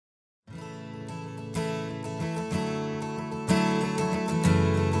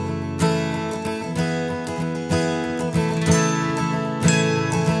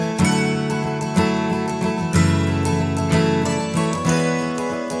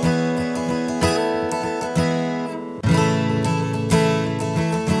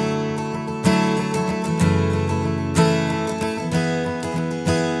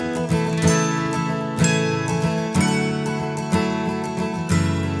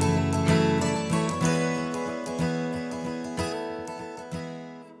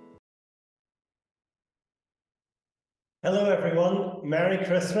Hello, everyone. Merry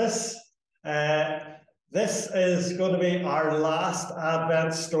Christmas. Uh, this is going to be our last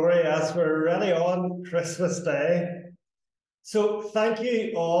Advent story as we're already on Christmas Day. So thank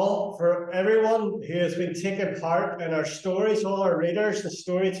you all for everyone who has been taking part in our stories, all our readers and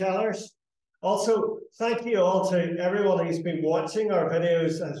storytellers. Also, thank you all to everyone who's been watching our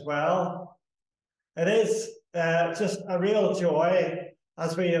videos as well. It is just a real joy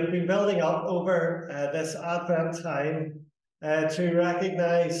as we have been building up over this Advent time to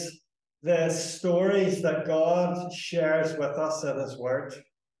recognize the stories that God shares with us in His Word.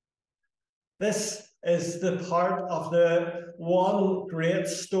 This is the part of the one great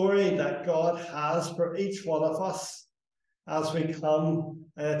story that God has for each one of us as we come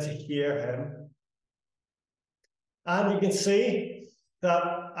to hear Him. And you can see that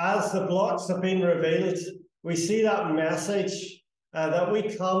as the blocks have been revealed, we see that message that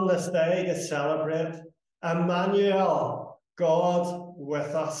we come this day to celebrate Emmanuel, God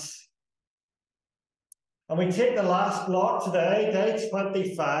with us. And we take the last block today, day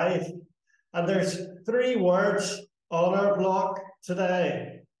 25, and there's three words on our block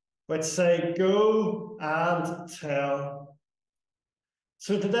today which say, go and tell.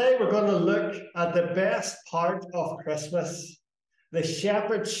 So today we're going to look at the best part of Christmas, the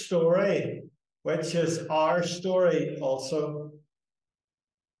shepherd's story, which is our story also.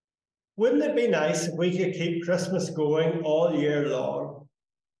 Wouldn't it be nice if we could keep Christmas going all year long?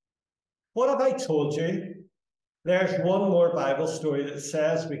 What have I told you? There's one more Bible story that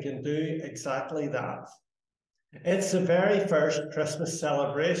says we can do exactly that. It's the very first Christmas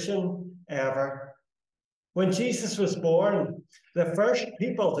celebration ever. When Jesus was born, the first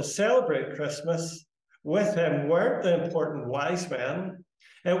people to celebrate Christmas with him weren't the important wise men.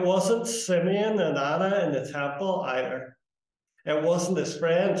 It wasn't Simeon and Anna in the temple either. It wasn't his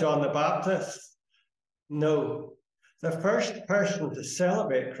friend John the Baptist. No, the first person to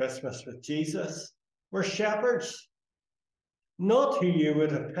celebrate Christmas with Jesus were shepherds. Not who you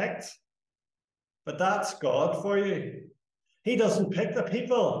would have picked, but that's God for you. He doesn't pick the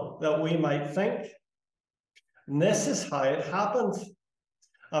people that we might think. And this is how it happened.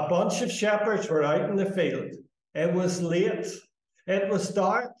 A bunch of shepherds were out in the field. It was late. It was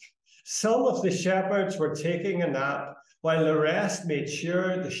dark. Some of the shepherds were taking a nap, while the rest made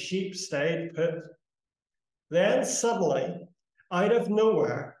sure the sheep stayed put. Then suddenly, out of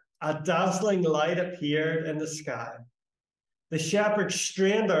nowhere, a dazzling light appeared in the sky. The shepherds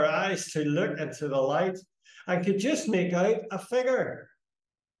strained their eyes to look into the light and could just make out a figure.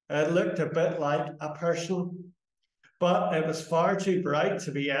 It looked a bit like a person, but it was far too bright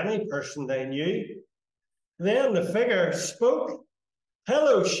to be any person they knew. Then the figure spoke,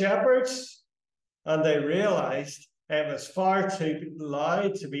 "Hello, shepherds," and they realized it was far too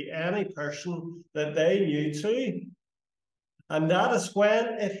loud to be any person that they knew too. And that is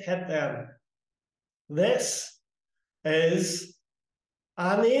when it hit them. This is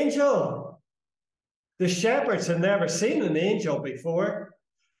an angel. The shepherds had never seen an angel before.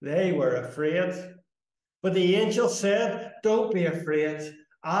 They were afraid. But the angel said, "Don't be afraid.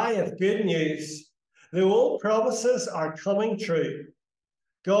 I have good news. The old promises are coming true.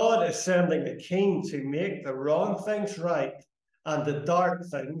 God is sending the king to make the wrong things right and the dark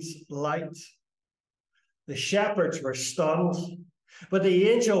things light." The shepherds were stunned, but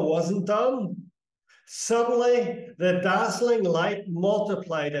the angel wasn't done. Suddenly, the dazzling light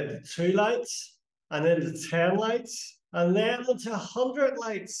multiplied into 2 lights, and into 10 lights, and then into 100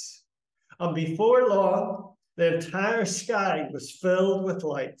 lights. And before long, the entire sky was filled with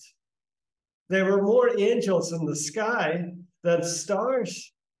light. There were more angels in the sky than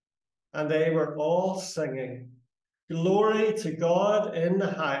stars, and they were all singing, "Glory to God in the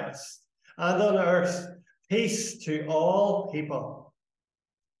highest, and on earth peace to all people."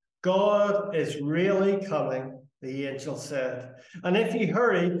 God is really coming, the angel said. And if you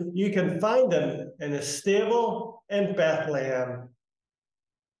hurry, you can find him in a stable in Bethlehem.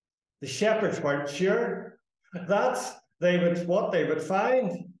 The shepherds weren't sure that's what they would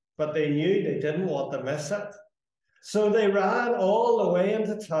find, but they knew they didn't want to miss it. So they ran all the way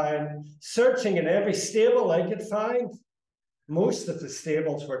into town, searching in every stable they could find. Most of the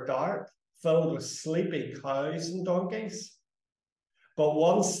stables were dark, filled with sleepy cows and donkeys. But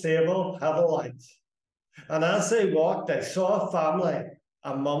one stable had a light. And as they walked, they saw a family,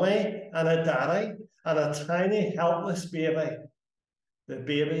 a mummy and a daddy, and a tiny helpless baby. The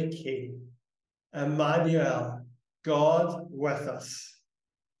baby king, Emmanuel, God with us.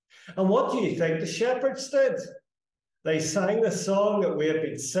 And what do you think the shepherds did? They sang the song that we have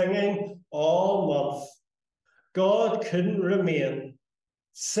been singing all month. God couldn't remain.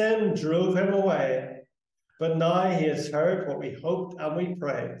 Sin drove him away. But now he has heard what we hoped and we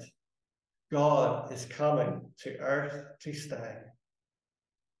prayed. God is coming to earth to stay.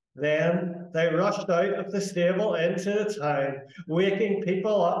 Then they rushed out of the stable into the town, waking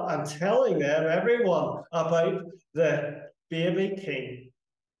people up and telling them, everyone, about the baby king.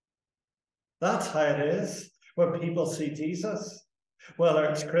 That's how it is when people see Jesus, whether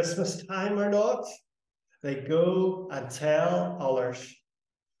it's Christmas time or not. They go and tell others.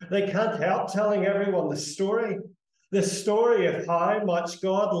 They can't help telling everyone the story of how much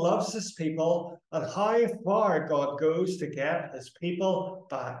God loves his people and how far God goes to get his people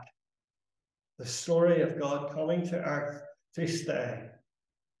back. The story of God coming to earth to stay.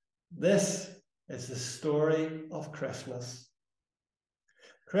 This is the story of Christmas.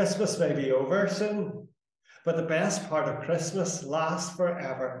 Christmas may be over soon, but the best part of Christmas lasts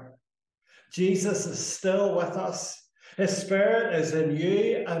forever. Jesus is still with us. His Spirit is in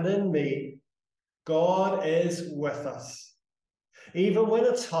you and in me. God is with us. Even when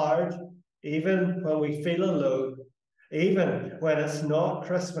it's hard, even when we feel alone, even when it's not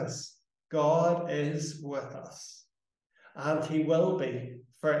Christmas, God is with us. And he will be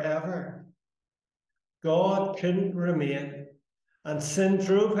forever. God couldn't remain, and sin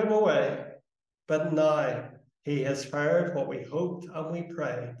drove him away. But now he has heard what we hoped and we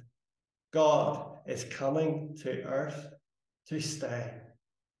prayed. God is coming to earth to stay.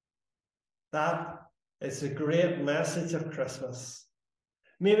 That is the great message of Christmas.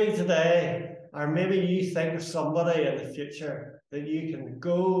 Maybe today, or maybe you think of somebody in the future that you can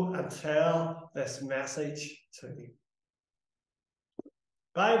go and tell this message to.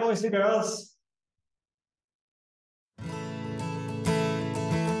 Bye, boys and girls.